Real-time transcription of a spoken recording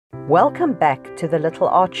Welcome back to the little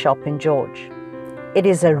art shop in George. It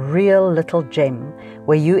is a real little gem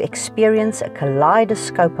where you experience a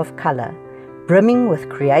kaleidoscope of colour, brimming with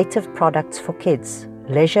creative products for kids,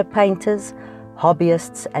 leisure painters,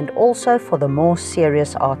 hobbyists, and also for the more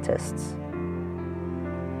serious artists.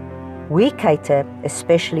 We cater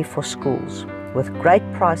especially for schools with great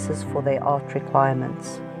prices for their art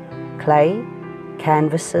requirements. Clay,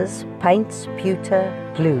 canvases, paints,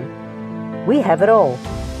 pewter, glue. We have it all.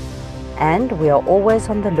 And we are always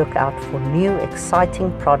on the lookout for new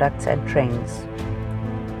exciting products and trends.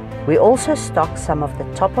 We also stock some of the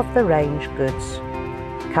top-of-the-range goods.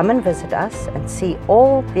 Come and visit us and see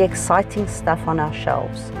all the exciting stuff on our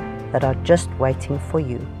shelves that are just waiting for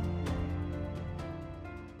you.